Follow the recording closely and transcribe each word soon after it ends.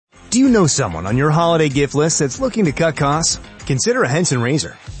Do you know someone on your holiday gift list that's looking to cut costs? Consider a Henson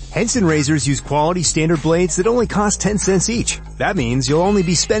razor. Henson razors use quality standard blades that only cost 10 cents each. That means you'll only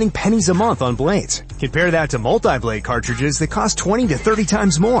be spending pennies a month on blades. Compare that to multi-blade cartridges that cost 20 to 30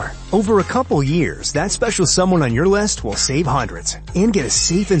 times more. Over a couple years, that special someone on your list will save hundreds and get a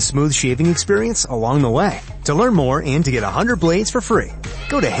safe and smooth shaving experience along the way. To learn more and to get 100 blades for free,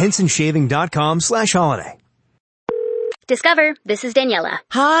 go to hensonshaving.com/holiday. Discover, this is Daniela.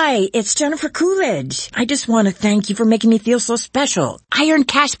 Hi, it's Jennifer Coolidge. I just want to thank you for making me feel so special. I earned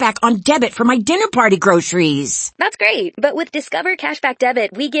cash back on debit for my dinner party groceries. That's great, but with Discover Cashback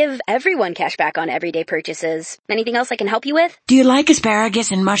Debit, we give everyone cash back on everyday purchases. Anything else I can help you with? Do you like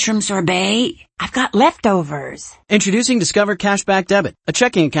asparagus and mushroom sorbet? I've got leftovers. Introducing Discover Cashback Debit, a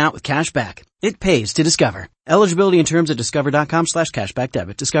checking account with cash back. It pays to Discover. Eligibility and terms at discover.com/cashback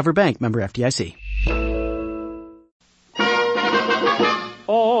debit. Discover Bank, member FDIC.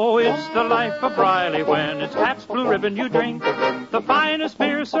 Oh, it's the life of Riley when it's Pabst Blue Ribbon you drink. The finest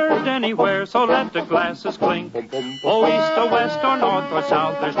beer served anywhere, so let the glasses clink. Oh, east or west or north or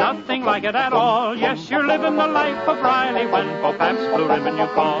south, there's nothing like it at all. Yes, you're living the life of Riley when for Pabst Blue Ribbon you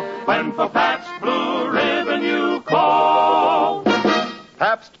call. When for Pabst Blue Ribbon you call.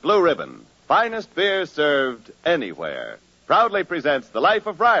 Pabst Blue Ribbon, finest beer served anywhere, proudly presents The Life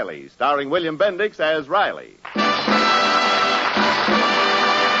of Riley, starring William Bendix as Riley.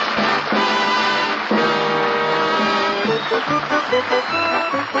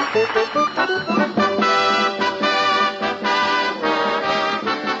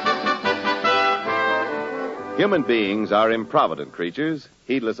 Human beings are improvident creatures,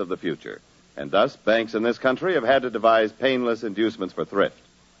 heedless of the future. And thus, banks in this country have had to devise painless inducements for thrift.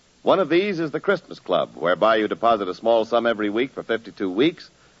 One of these is the Christmas Club, whereby you deposit a small sum every week for 52 weeks,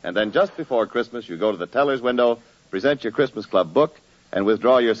 and then just before Christmas, you go to the teller's window, present your Christmas Club book, and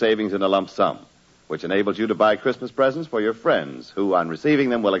withdraw your savings in a lump sum, which enables you to buy Christmas presents for your friends, who, on receiving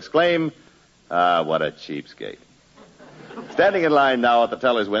them, will exclaim, what a cheapskate. Standing in line now at the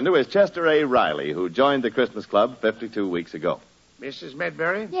teller's window is Chester A. Riley, who joined the Christmas Club 52 weeks ago. Mrs.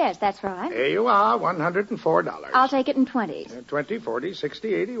 Medbury? Yes, that's right. Here you are, $104. I'll take it in 20s. 20, 40,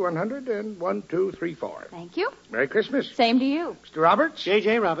 60, 80, 100, and 1, 2, 3, 4. Thank you. Merry Christmas. Same to you. Mr. Roberts?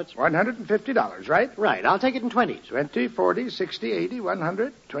 J.J. Roberts. $150, right? Right, I'll take it in 20s. 20, 40, 60, 80,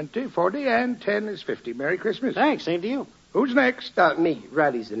 100, 20, 40, and 10 is 50. Merry Christmas. Thanks, same to you. Who's next? Me.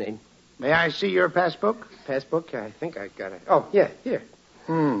 Riley's the name. May I see your passbook? Passbook? I think I got it. Oh, yeah, here.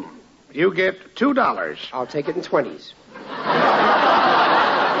 You get $2. I'll take it in 20s.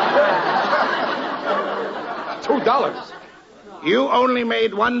 $2. You only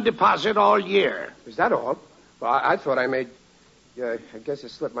made one deposit all year. Is that all? Well, I thought I made... I guess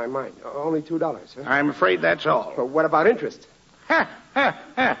it slipped my mind. Only $2, huh? I'm afraid that's all. But what about interest? Ha, ha,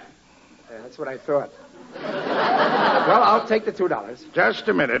 ha. That's what I thought. Well, I'll take the $2. Just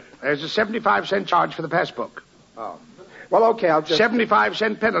a minute. There's a 75-cent charge for the passbook. Oh. Well, okay, I'll just...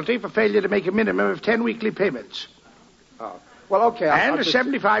 75-cent penalty for failure to make a minimum of 10 weekly payments. Oh. Well, okay, I'll just...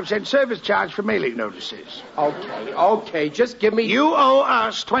 75-cent service charge for mailing notices. Okay, just give me... You owe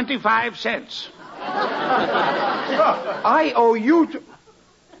us 25 cents. I owe you...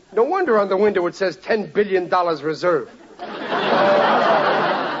 No wonder on the window it says $10 billion reserve.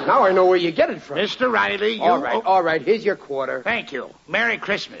 Now I know where you get it from. Mr. Riley, you... All right, here's your quarter. Thank you. Merry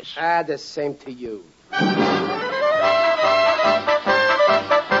Christmas. The same to you.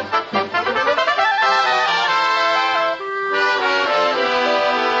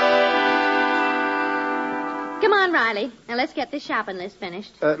 Come on, Riley. Now let's get this shopping list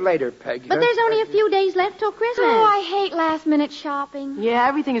finished. Later, Peg. But there's only a few days left till Christmas. Oh, I hate last-minute shopping. Yeah,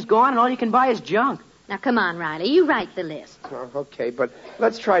 everything is gone and all you can buy is junk. Now, come on, Riley. You write the list. Okay, but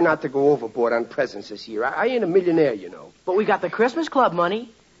let's try not to go overboard on presents this year. I ain't a millionaire, you know. But we got the Christmas Club money.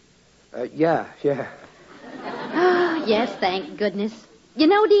 Yeah. Oh, yes, thank goodness. You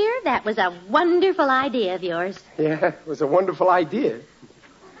know, dear, that was a wonderful idea of yours. Yeah, it was a wonderful idea.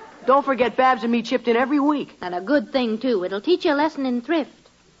 Don't forget Babs and me chipped in every week. And a good thing, too. It'll teach you a lesson in thrift.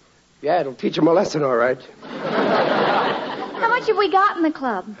 Yeah, it'll teach them a lesson, all right. How much have we got in the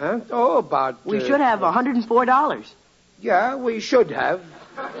club? Huh? Oh, about... We should have $104. Yeah, we should have.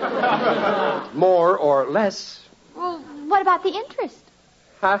 More or less. Well, what about the interest?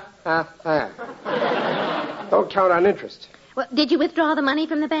 Ha. Don't count on interest. Well, did you withdraw the money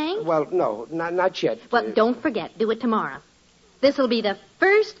from the bank? Well, no, not yet. Well, don't forget. Do it tomorrow. This'll be the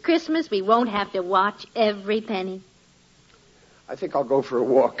first Christmas we won't have to watch every penny. I think I'll go for a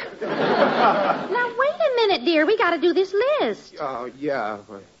walk. Now, wait a minute, dear. We got to do this list. Oh, yeah.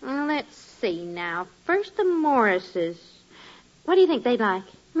 Well, let's see now. First, the Morrises. What do you think they'd like?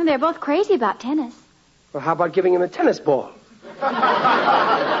 Well, they're both crazy about tennis. Well, how about giving him a tennis ball?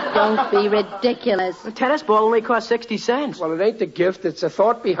 Don't be ridiculous. A tennis ball only costs 60 cents. Well, it ain't the gift. It's the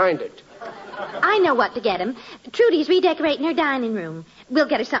thought behind it. I know what to get him. Trudy's redecorating her dining room. We'll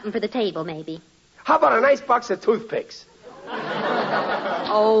get her something for the table, maybe. How about a nice box of toothpicks?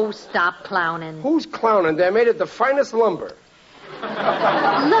 Oh, stop clowning. Who's clowning? They're made of the finest lumber.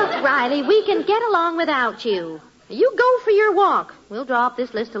 Look, Riley, we can get along without you. You go for your walk. We'll draw up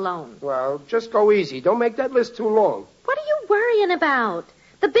this list alone. Well, just go easy. Don't make that list too long. What are you worrying about?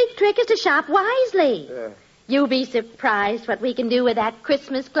 The big trick is to shop wisely. Yeah. You'll be surprised what we can do with that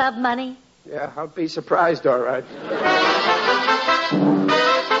Christmas Club money. Yeah, I'll be surprised, all right.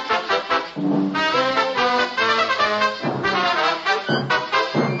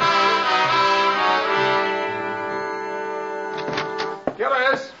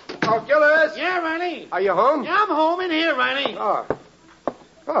 Gillis! Oh, Gillis! Yeah, Riley. Are you home? Yeah, I'm home in here, Riley. Oh,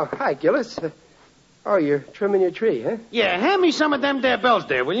 hi, Gillis. You're trimming your tree, huh? Yeah, hand me some of them there bells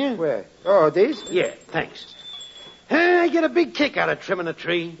there, will you? Where? Oh, these? Yeah, thanks. I get a big kick out of trimming a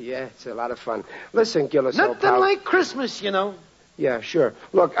tree. Yeah, it's a lot of fun. Listen, Gillis, old Nothing pal. like Christmas, you know. Yeah, sure.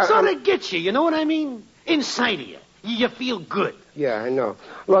 Look, Sort of gets you know what I mean? Inside of you. You feel good. Yeah, I know.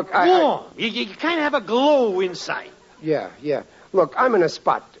 Look, Warm. You kind of have a glow inside. Yeah. Look, I'm in a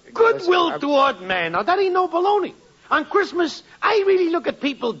spot. Gillis. Goodwill toward man. Now, that ain't no baloney. On Christmas, I really look at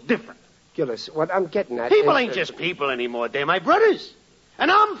people different. Gillis, what I'm getting at People is ain't just people anymore. They're my brothers.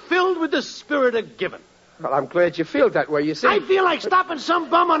 And I'm filled with the spirit of giving. Well, I'm glad you feel that way, you see. I feel like stopping some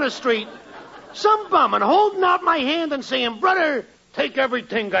bum on the street, some bum, and holding out my hand and saying, brother, take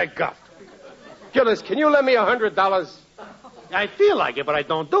everything I got. Gillis, can you lend me $100? I feel like it, but I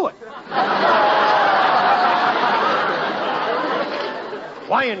don't do it.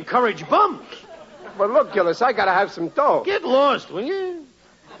 Why encourage bums? Well, look, Gillis, I gotta have some dough. Get lost, will you?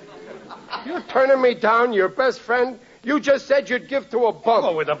 You're turning me down, your best friend. You just said you'd give to a bum.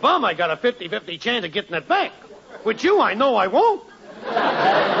 Well, with a bum, I got a 50-50 chance of getting it back. With you, I know I won't.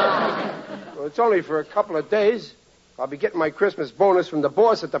 Well, it's only for a couple of days. I'll be getting my Christmas bonus from the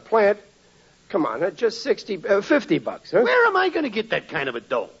boss at the plant. Come on, just $50, huh? Where am I going to get that kind of a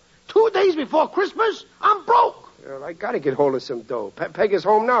dough? 2 days before Christmas? I'm broke. Well, I gotta get hold of some dough. Peg is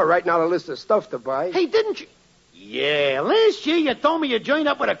home now, writing out a list of stuff to buy. Hey, didn't you? Yeah, last year you told me you joined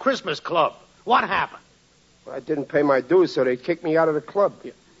up with a Christmas club. What happened? Well, I didn't pay my dues, so they kicked me out of the club.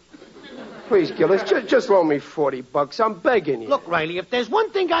 Please, Gillis, just loan me $40. I'm begging you. Look, Riley, if there's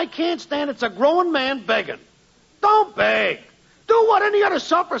one thing I can't stand, it's a grown man begging. Don't beg. Do what any other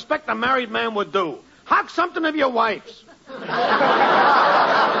self-respecting married man would do. Hock something of your wife's.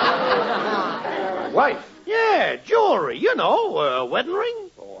 Wife? Yeah, jewelry, you know, a wedding ring.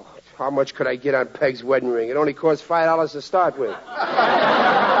 Oh, how much could I get on Peg's wedding ring? It only cost $5 to start with.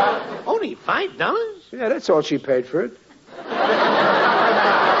 Only $5? Yeah, that's all she paid for it.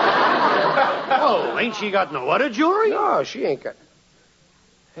 Oh, ain't she got no other jewelry? No, she ain't got...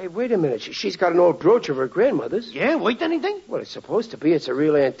 Hey, wait a minute. She's got an old brooch of her grandmother's. Yeah, worth anything? Well, it's supposed to be. It's a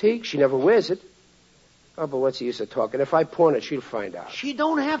real antique. She never wears it. Oh, but what's the use of talking? If I pawn it, she'll find out. She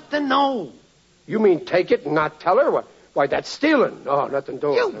don't have to know. You mean take it and not tell her? What? Why, that's stealing. No, nothing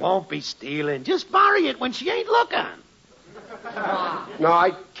doing. You won't be stealing. Just borrow it when she ain't looking. No,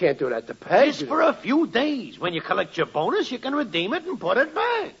 I can't do that to Peg. Just for a few days. When you collect your bonus, you can redeem it and put it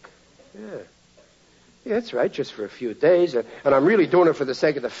back. Yeah, that's right, just for a few days. And I'm really doing it for the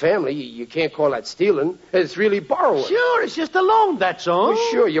sake of the family. You can't call that stealing. It's really borrowing. Sure, it's just a loan, that's all.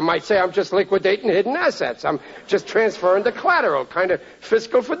 Well, sure, you might say I'm just liquidating hidden assets. I'm just transferring the collateral, kind of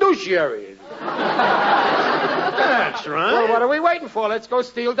fiscal fiduciary. That's right. Well, what are we waiting for? Let's go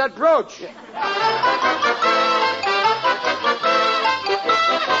steal that brooch.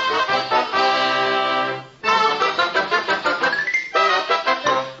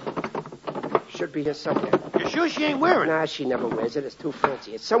 Should be here somewhere. You sure she ain't wearing it? Nah, she never wears it. It's too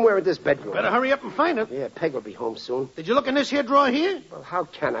fancy. It's somewhere in this bedroom. Better hurry up and find it. Yeah, Peg will be home soon. Did you look in this here drawer here? Well, how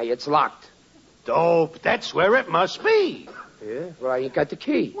can I? It's locked. Dope. That's where it must be. Yeah? Well, I ain't got the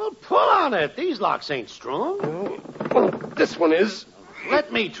key. Well, pull on it. These locks ain't strong. Oh, this one is.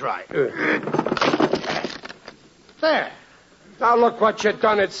 Let me try. There. Now look what you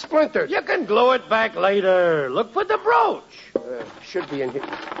done. It's splintered. You can glue it back later. Look for the brooch. Should be in here.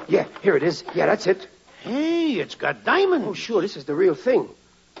 Yeah, here it is. Yeah, that's it. Hey, it's got diamonds. Oh, sure, this is the real thing.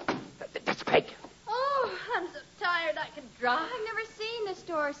 That's Peg. Oh, I'm so tired I can draw. I've never seen the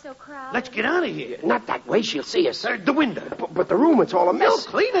store so crowded. Let's get out of here. Not that way. She'll see us. The window. But the room, it's all a mess. You'll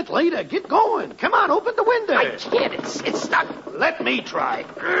clean it later. Get going. Come on, open the window. I can't. It's stuck. Let me try.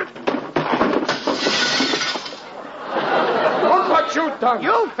 Look what what you done?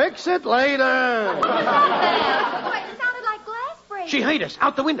 You'll fix it later. Why, it sounded like glass breaking. She hate us.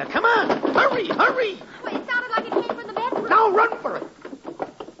 Out the window. Come on. Hurry, hurry. Wait, it sounded like it came from the bedroom. Now run for it.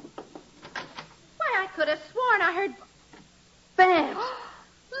 Why, I could have sworn I heard... Babs,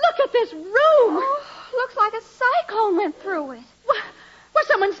 look at this room. Oh, looks like a cyclone went through it. Well,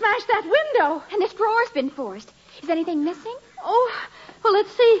 someone smashed that window. And this drawer's been forced. Is anything missing? Oh, well,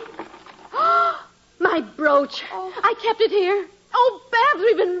 let's see. My brooch. Oh. I kept it here. Oh, Babs,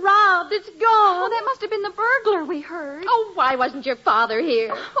 we've been robbed. It's gone. Oh, that must have been the burglar we heard. Oh, why wasn't your father here?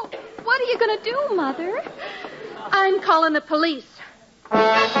 Oh, what are you going to do, Mother? I'm calling the police.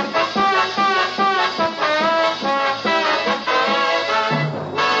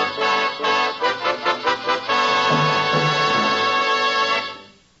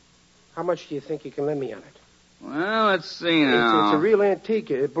 How much do you think you can lend me on it? Well, let's see now. It's a real antique.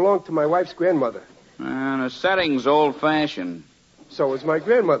 It belonged to my wife's grandmother. And the setting's old-fashioned. So is my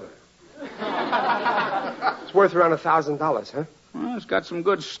grandmother. It's worth around $1,000, huh? Well, it's got some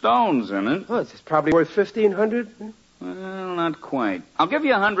good stones in it. Oh, it's probably worth $1,500. Well, not quite. I'll give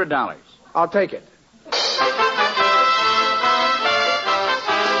you $100. I'll take it.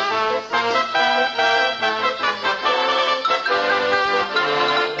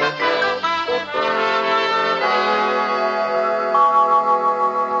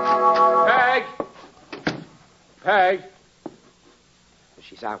 Peg.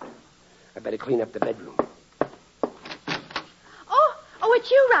 She's out. I better clean up the bedroom. Oh,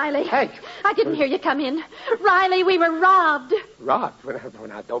 it's you, Riley. Peg. I didn't hear you come in. Riley, we were robbed. Robbed? Well,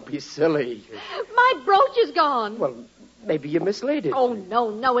 now, don't be silly. My brooch is gone. Well, maybe you mislaid it. Oh,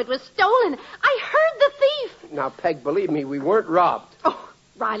 no, it was stolen. I heard the thief. Now, Peg, believe me, we weren't robbed. Oh,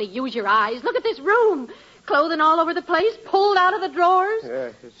 Riley, use your eyes. Look at this room. Clothing all over the place, pulled out of the drawers.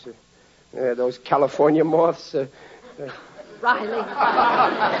 Yeah, those California moths. Riley,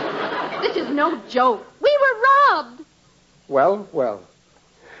 this is no joke. We were robbed. Well.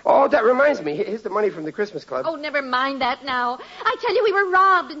 Oh, that reminds me. Here's the money from the Christmas Club. Oh, never mind that now. I tell you, we were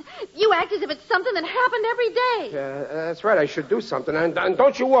robbed, and you act as if it's something that happened every day. Yeah, that's right. I should do something, and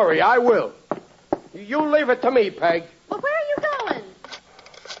don't you worry, I will. You leave it to me, Peg. Well, where are you going?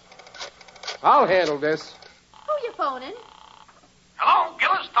 I'll handle this. Who you phoning? Hello,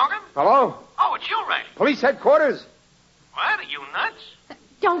 Gillis talking? Hello? Oh, it's you, Ray. Police headquarters. What, are you nuts?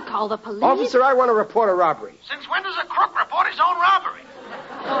 Don't call the police. Officer, I want to report a robbery. Since when does a crook report his own robbery?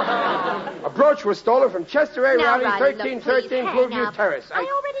 A brooch was stolen from Chester A. Now, Rowley, Riley, 1313 look, please, Blueview hang Terrace. I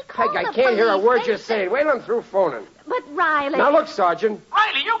already called Peg, I the can't hear a police. word you're saying. Wait till I'm through phoning. But, Riley... Now, look, Sergeant.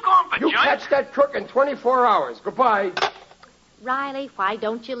 Riley, you going for You joint? catch that crook in 24 hours. Goodbye. Riley, why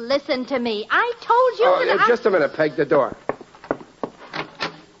don't you listen to me? I told you that Just a minute, Peg, the door.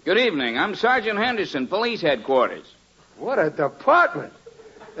 Good evening. I'm Sergeant Henderson, police headquarters. What a department.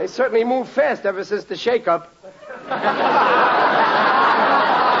 They certainly moved fast ever since the shake-up.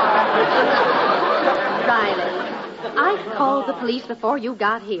 Riley, I called the police before you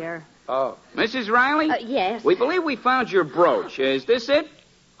got here. Oh. Mrs. Riley? Yes. We believe we found your brooch. Is this it?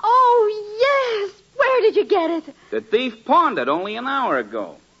 Oh, yes. Where did you get it? The thief pawned it only an hour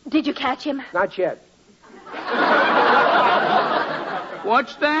ago. Did you catch him? Not yet.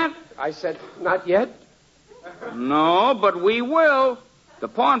 What's that? I said, not yet? No, but we will. The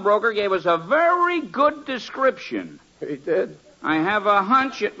pawnbroker gave us a very good description. He did? I have a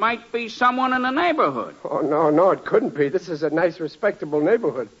hunch it might be someone in the neighborhood. Oh, no, it couldn't be. This is a nice, respectable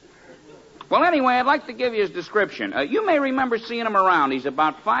neighborhood. Well, anyway, I'd like to give you his description. You may remember seeing him around. He's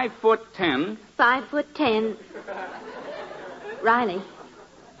about 5'10". 5'10". Riley,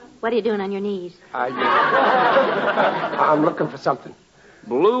 what are you doing on your knees? I'm looking for something.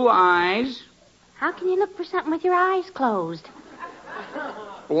 Blue eyes. How can you look for something with your eyes closed?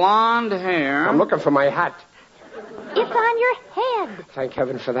 Blonde hair. I'm looking for my hat. It's on your head. Thank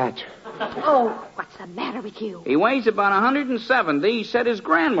heaven for that. Oh, what's the matter with you? He weighs about 170. He said his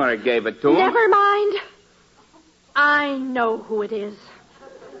grandmother gave it to him. Never mind. I know who it is.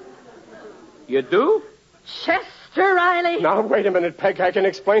 You do? Chester Riley. Now, wait a minute, Peg. I can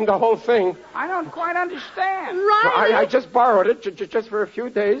explain the whole thing. I don't quite understand. Riley. I just borrowed it just for a few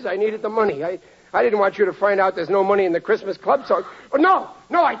days. I needed the money. I didn't want you to find out there's no money in the Christmas Club, so... Oh,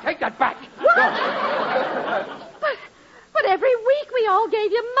 no, I take that back. What? No. But every week we all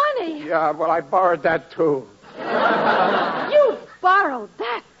gave you money. Yeah, well, I borrowed that, too. You borrowed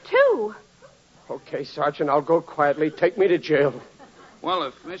that, too? Okay, Sergeant, I'll go quietly. Take me to jail. Well,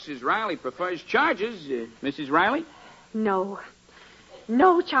 if Mrs. Riley prefers charges, Mrs. Riley? No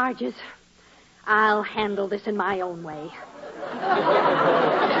charges. I'll handle this in my own way.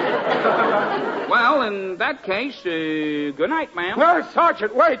 Well, in that case, good night, ma'am. No,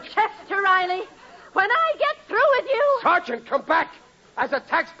 Sergeant, wait. Chester Riley, when I get through with you... Sergeant, come back. As a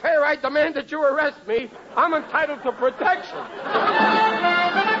taxpayer, I demand that you arrest me. I'm entitled to protection.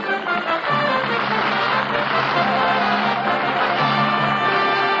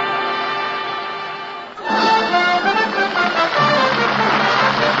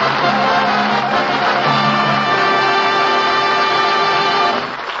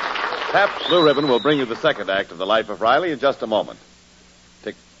 Pabst Blue Ribbon will bring you the second act of The Life of Riley in just a moment.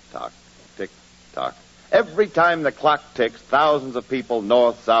 Tick-tock, tick-tock. Every time the clock ticks, thousands of people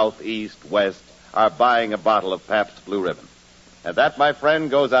north, south, east, west are buying a bottle of Pabst Blue Ribbon. And that, my friend,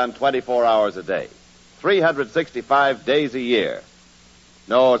 goes on 24 hours a day, 365 days a year.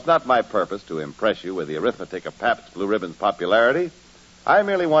 No, it's not my purpose to impress you with the arithmetic of Pabst Blue Ribbon's popularity. I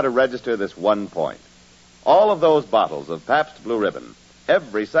merely want to register this one point. All of those bottles of Pabst Blue Ribbon,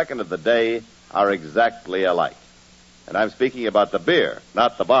 every second of the day, are exactly alike. And I'm speaking about the beer,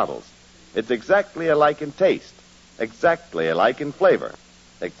 not the bottles. It's exactly alike in taste, exactly alike in flavor,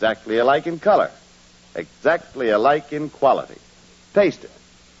 exactly alike in color, exactly alike in quality. Taste it.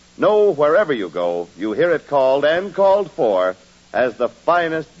 Know wherever you go, you hear it called and called for as the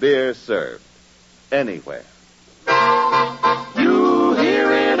finest beer served. Anywhere. You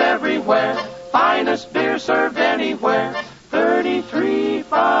hear it everywhere. Finest beer served anywhere. 33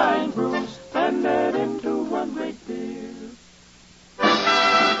 fine brews blended into one great beer.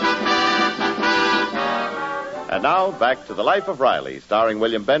 And now, back to The Life of Riley, starring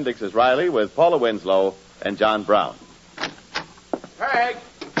William Bendix as Riley with Paula Winslow and John Brown. Peg.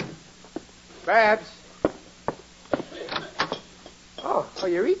 Babs. Oh,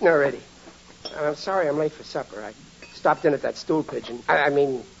 you're eating already. I'm sorry I'm late for supper. I stopped in at that stool pigeon. I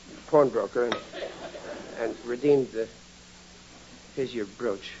mean, pawnbroker, and redeemed the... Here's your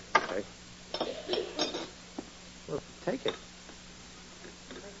brooch. Peg. Well, take it.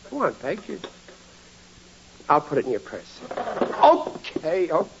 Come on, Peg. I'll put it in your purse. Okay.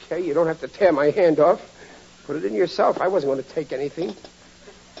 You don't have to tear my hand off. Put it in yourself. I wasn't going to take anything.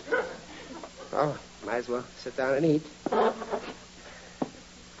 Oh, might as well sit down and eat.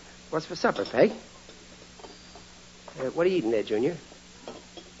 What's for supper, Peg? What are you eating there, Junior?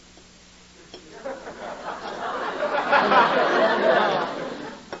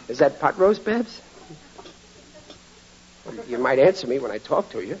 Is that pot roast, Babs? Well, you might answer me when I talk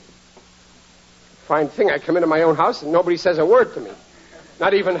to you. Fine thing, I come into my own house and nobody says a word to me.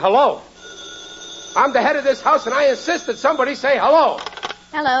 Not even hello. I'm the head of this house and I insist that somebody say hello.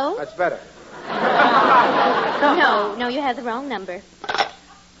 Hello? That's better. No, you have the wrong number.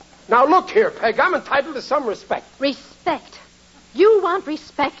 Now look here, Peg, I'm entitled to some respect. Respect? You want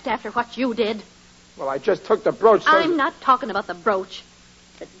respect after what you did? Well, I just took the brooch. I'm not talking about the brooch.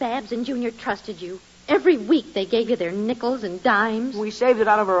 But Babs and Junior trusted you. Every week they gave you their nickels and dimes. We saved it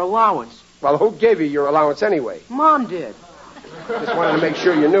out of our allowance. Well, who gave you your allowance anyway? Mom did. Just wanted to make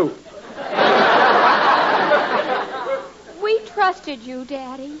sure you knew. We trusted you,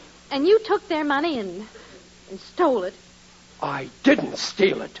 Daddy. And you took their money and stole it. I didn't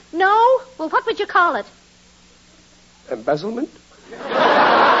steal it. No? Well, what would you call it? Embezzlement?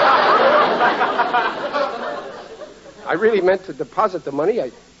 I really meant to deposit the money.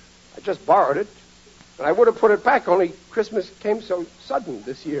 I just borrowed it. And I would have put it back, only Christmas came so sudden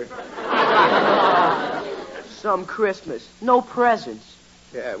this year. Some Christmas. No presents.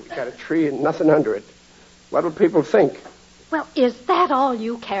 Yeah, we got a tree and nothing under it. What will people think? Well, is that all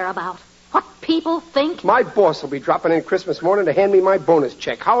you care about? What people think? My boss will be dropping in Christmas morning to hand me my bonus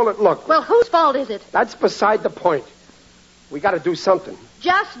check. How will it look? Well, whose fault is it? That's beside the point. We got to do something.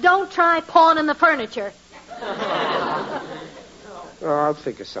 Just don't try pawning the furniture. Oh, I'll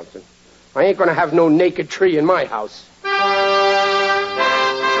think of something. I ain't going to have no naked tree in my house.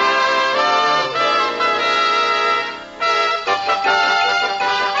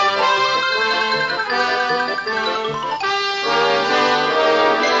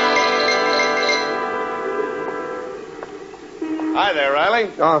 Hi there, Riley.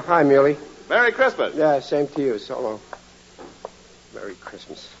 Oh, hi, Muley. Merry Christmas. Yeah, same to you. So long. Merry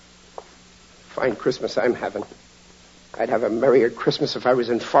Christmas. Fine Christmas I'm having. I'd have a merrier Christmas if I was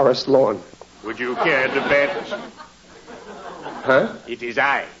in Forest Lawn. Would you care to bet? Huh? It is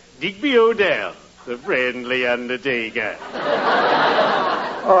I, Digby Odell, the friendly undertaker.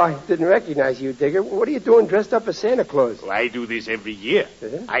 Oh, I didn't recognize you, Digger. What are you doing dressed up as Santa Claus? Well, I do this every year.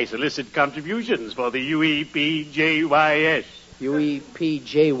 I solicit contributions for the UEPJYS.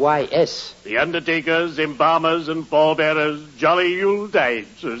 UEPJYS. The Undertakers, Embalmers, and Pallbearers Jolly Yuletide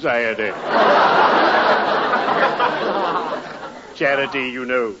Society. charity, you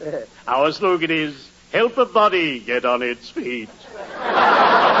know. Our slogan is, help a body get on its feet.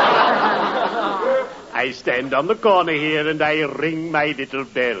 I stand on the corner here and I ring my little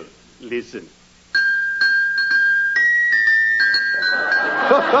bell. Listen.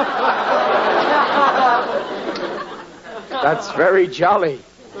 That's very jolly.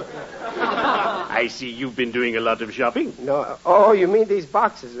 I see you've been doing a lot of shopping. No. Oh, you mean these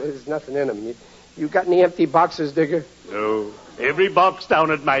boxes? There's nothing in them. You got any empty boxes, Digger? No. Every box down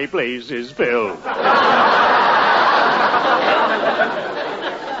at my place is filled.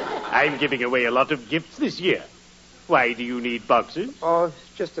 I'm giving away a lot of gifts this year. Why do you need boxes? Oh,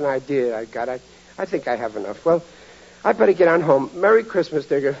 it's just an idea I got. I think I have enough. Well, I better get on home. Merry Christmas,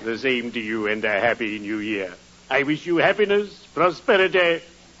 Digger. The same to you and a happy new year. I wish you happiness, prosperity,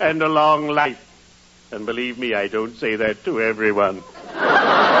 and a long life. And believe me, I don't say that to everyone.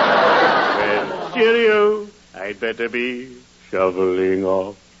 Well, cheerio. I'd better be shoveling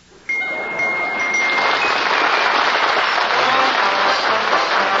off.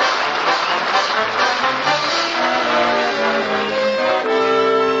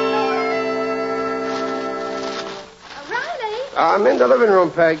 I'm in the living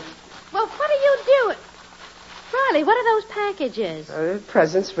room, Peg. Well, what are you doing? Riley, what are those packages?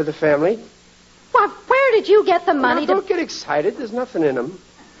 Presents for the family. Well, where did you get the money Don't get excited. There's nothing in them.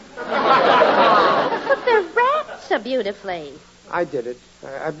 But they're wrapped so beautifully. I did it.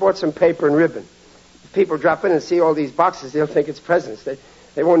 I bought some paper and ribbon. If people drop in and see all these boxes, they'll think it's presents.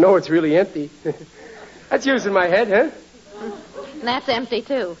 They won't know it's really empty. That's using my head, huh? And that's empty,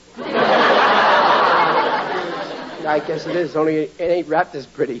 too. I guess it is, only it ain't wrapped as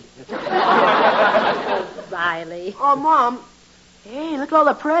pretty. Riley. Oh, Mom. Hey, look at all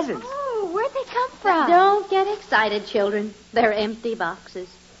the presents. Oh, where'd they come from? Don't get excited, children. They're empty boxes.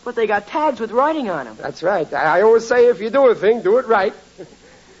 But they got tags with writing on them. That's right. I always say if you do a thing, do it right.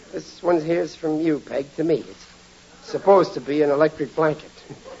 This one here's from you, Peg, to me. It's supposed to be an electric blanket.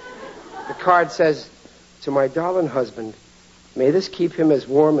 The card says, to my darling husband, may this keep him as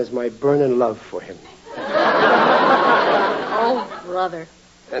warm as my burning love for him. Oh, brother.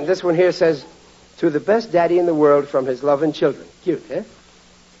 And this one here says, to the best daddy in the world from his loving children. Cute, eh?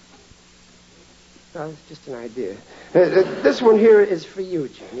 Oh, it's just an idea. This one here is for you,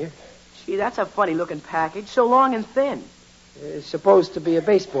 Junior. Gee, that's a funny-looking package, so long and thin. It's supposed to be a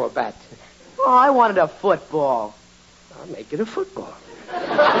baseball bat. Oh, I wanted a football. I'll make it a football.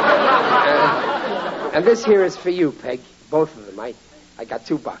 And this here is for you, Peg. Both of them. I got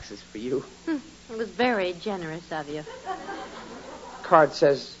 2 boxes for you. It was very generous of you. Card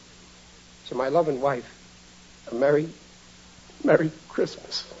says, to my loving wife, a Merry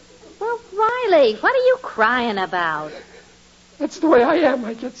Christmas. Well, Riley, what are you crying about? That's the way I am.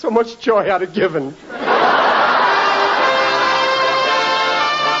 I get so much joy out of giving.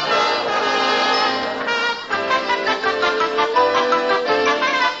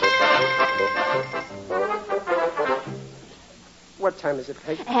 What time is it,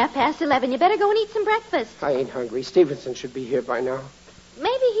 Peg? 11:30. You better go and eat some breakfast. I ain't hungry. Stevenson should be here by now.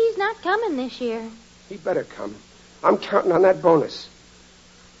 Maybe he's not coming this year. He better come. I'm counting on that bonus.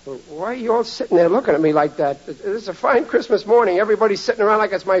 Well, why are you all sitting there looking at me like that? It's a fine Christmas morning. Everybody's sitting around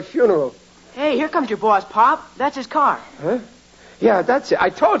like it's my funeral. Hey, here comes your boss, Pop. That's his car. Huh? Yeah, that's it. I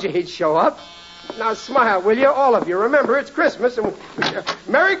told you he'd show up. Now smile, will you? All of you. Remember, it's Christmas. And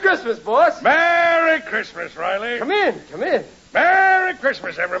Merry Christmas, boss. Merry Christmas, Riley. Come in. Merry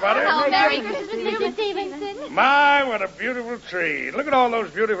Christmas, everybody. Oh, Merry Christmas, Mr. Stevenson. My, what a beautiful tree. Look at all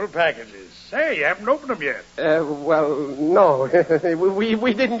those beautiful packages. Hey, you haven't opened them yet. Well, no.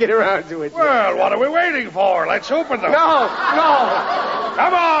 we didn't get around to it yet. Well, what are we waiting for? Let's open them. No.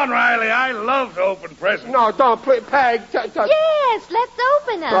 Come on, Riley. I love to open presents. No, don't. Please, Peg. Yes, let's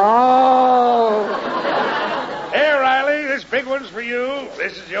open them. Oh. Here, Riley, this big one's for you.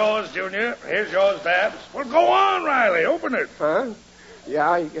 This is yours, Junior. Here's yours, Babs. Well, go on, Riley. Open it. Huh?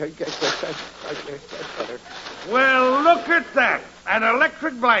 Yeah, I guess that's better. Well, look at that. An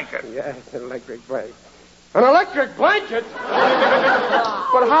electric blanket. Yeah, an electric blanket. An electric blanket?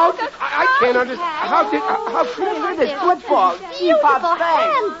 But how did... I can't understand. How could Look at this football. Beautiful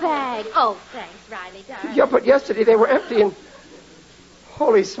handbag. Oh, thanks, Riley, darling. Yeah, but yesterday they were empty and...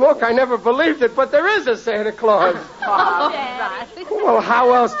 Holy smoke, I never believed it, but there is a Santa Claus. Oh, Daddy. Well,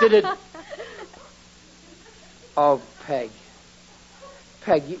 how else did it... Oh, Peg.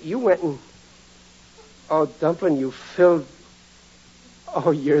 Peg, you went and... Oh, Dumpling, you filled...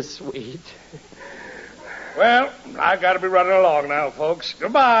 Oh, you're sweet. Well, I've got to be running along now, folks.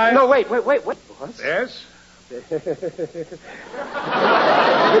 Goodbye. No, wait. What? Yes?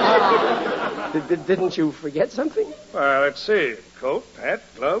 Didn't you forget something? Well, let's see. Coat, hat,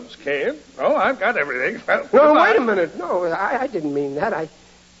 gloves, cane. Oh, I've got everything. Well, No, goodbye. wait a minute. No, I didn't mean that. I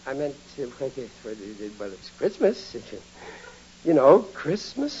meant, well, it's Christmas. You know,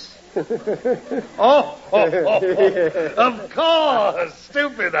 Christmas. Oh, of course.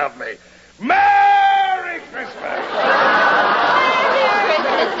 Stupid of me. Merry Christmas! Merry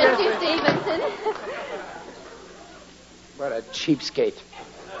Christmas, Mr. Stevenson. What a cheapskate.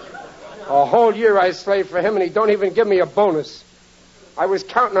 A whole year I slaved for him, and he don't even give me a bonus. I was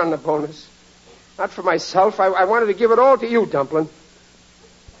counting on the bonus. Not for myself. I wanted to give it all to you, Dumpling.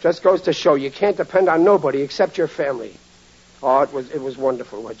 Just goes to show you can't depend on nobody except your family. Oh, it was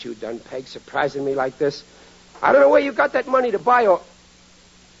wonderful what you done, Peg, surprising me like this. I don't know where you got that money to buy all...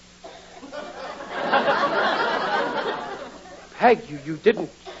 Peg, you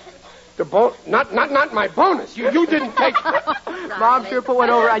didn't... Not my bonus. You didn't take... Mom sure put one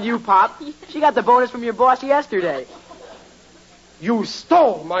over on you, Pop. She got the bonus from your boss yesterday. You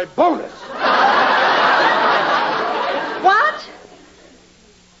stole my bonus. What?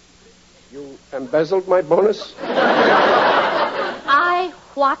 You embezzled my bonus?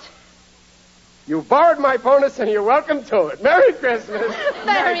 What? You borrowed my bonus, and you're welcome to it. Merry Christmas.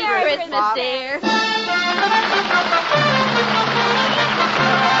 Merry Christmas, dear.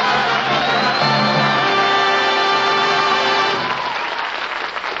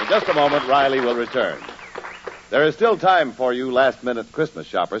 In just a moment, Riley will return. There is still time for you last-minute Christmas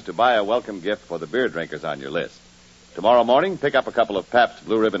shoppers to buy a welcome gift for the beer drinkers on your list. Tomorrow morning, pick up a couple of Pabst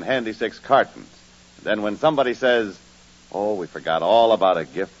Blue Ribbon Handy 6 cartons. And then when somebody says, "Oh, we forgot all about a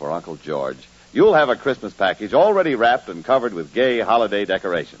gift for Uncle George," you'll have a Christmas package already wrapped and covered with gay holiday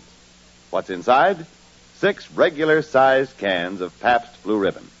decorations. What's inside? 6 regular-sized cans of Pabst Blue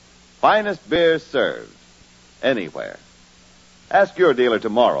Ribbon. Finest beer served anywhere. Ask your dealer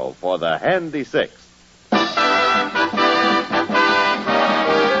tomorrow for the Handy 6.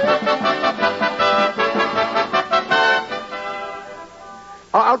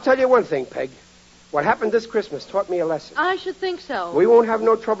 I'll tell you one thing, Peg. What happened this Christmas taught me a lesson. I should think so. We won't have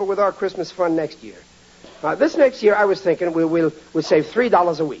no trouble with our Christmas fund next year. This next year, I was thinking we'll save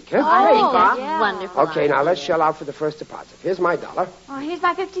 $3 a week, huh? Oh, that's wonderful. Okay, now let's shell out for the first deposit. Here's my $1. Oh, here's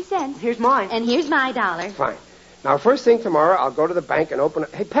my 50 cents. Here's mine. And here's my $1. Fine. Now, first thing tomorrow, I'll go to the bank and open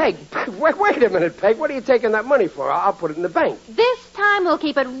it. Hey, Peg, wait a minute, Peg. What are you taking that money for? I'll put it in the bank. This time we'll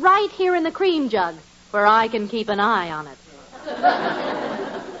keep it right here in the cream jug, where I can keep an eye on it.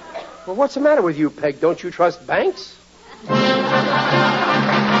 Well, what's the matter with you, Peg? Don't you trust banks?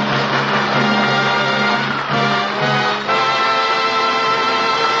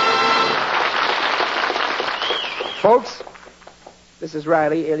 Folks, this is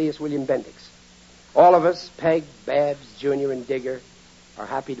Riley, alias William Bendix. All of us, Peg, Babs, Junior, and Digger, are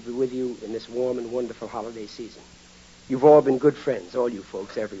happy to be with you in this warm and wonderful holiday season. You've all been good friends, all you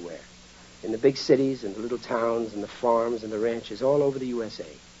folks everywhere. In the big cities and the little towns and the farms and the ranches all over the USA.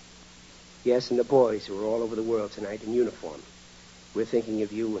 Yes, and the boys who are all over the world tonight in uniform. We're thinking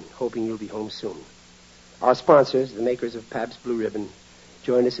of you and hoping you'll be home soon. Our sponsors, the makers of Pabst Blue Ribbon,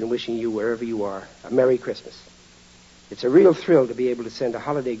 join us in wishing you, wherever you are, a Merry Christmas. It's a real thrill to be able to send a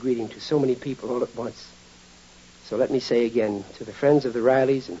holiday greeting to so many people all at once. So let me say again, to the friends of the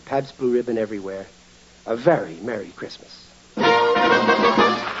Rileys and Pabst Blue Ribbon everywhere, a very Merry Christmas.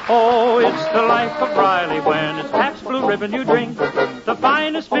 Oh, it's the life of Riley when it's Pabst Blue Ribbon you drink. The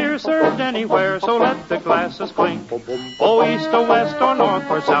finest beer served anywhere, so let the glasses clink. Oh, east or west or north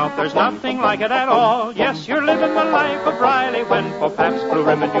or south, there's nothing like it at all. Yes, you're living the life of Riley when for Pabst Blue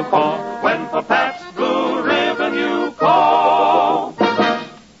Ribbon you call. When for Pabst Blue Ribbon you call.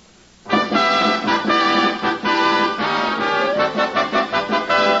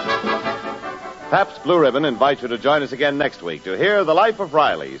 Pabst Blue Ribbon invites you to join us again next week to hear The Life of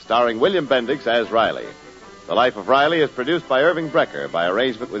Riley, starring William Bendix as Riley. The Life of Riley is produced by Irving Brecker by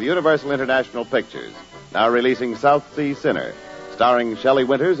arrangement with Universal International Pictures, now releasing South Sea Sinner, starring Shelley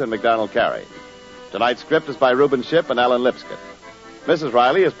Winters and MacDonald Carey. Tonight's script is by Reuben Shipp and Alan Lipscott. Mrs.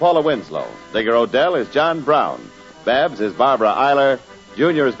 Riley is Paula Winslow. Digger Odell is John Brown. Babs is Barbara Eiler.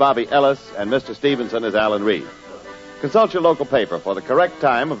 Junior is Bobby Ellis. And Mr. Stevenson is Alan Reed. Consult your local paper for the correct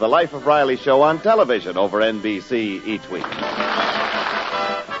time of the Life of Riley show on television over NBC each week.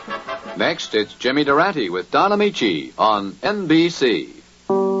 Next, it's Jimmy Durante with Don Amici on NBC.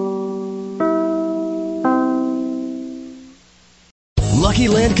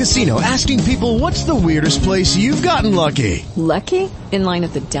 Lucky Land Casino, asking people, what's the weirdest place you've gotten lucky? Lucky? In line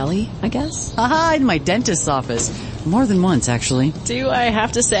at the deli, I guess? Aha, in my dentist's office. More than once, actually. Do I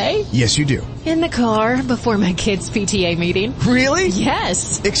have to say? Yes, you do. In the car before my kids' PTA meeting. Really?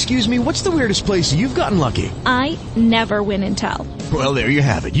 Yes. Excuse me, what's the weirdest place you've gotten lucky? I never win and tell. Well, there you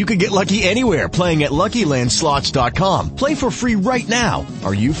have it. You can get lucky anywhere, playing at LuckyLandSlots.com. Play for free right now.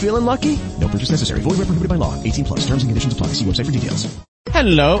 Are you feeling lucky? No purchase necessary. Void where prohibited by law. 18+. Terms and conditions apply. See website for details.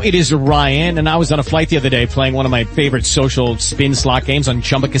 Hello, it is Ryan, and I was on a flight the other day playing one of my favorite social spin slot games on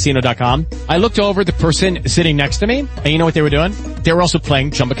ChumbaCasino.com. I looked over at the person sitting next to me, and you know what they were doing? They were also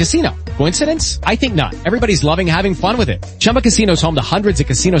playing Chumba Casino. Coincidence? I think not. Everybody's loving having fun with it. Chumba Casino is home to hundreds of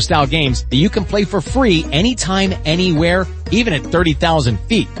casino-style games that you can play for free anytime, anywhere, even at 30,000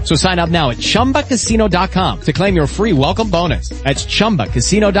 feet. So sign up now at ChumbaCasino.com to claim your free welcome bonus. That's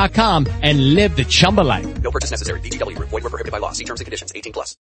ChumbaCasino.com and live the Chumba life. No purchase necessary. VGW. Void where prohibited by law. See terms and conditions. 18+.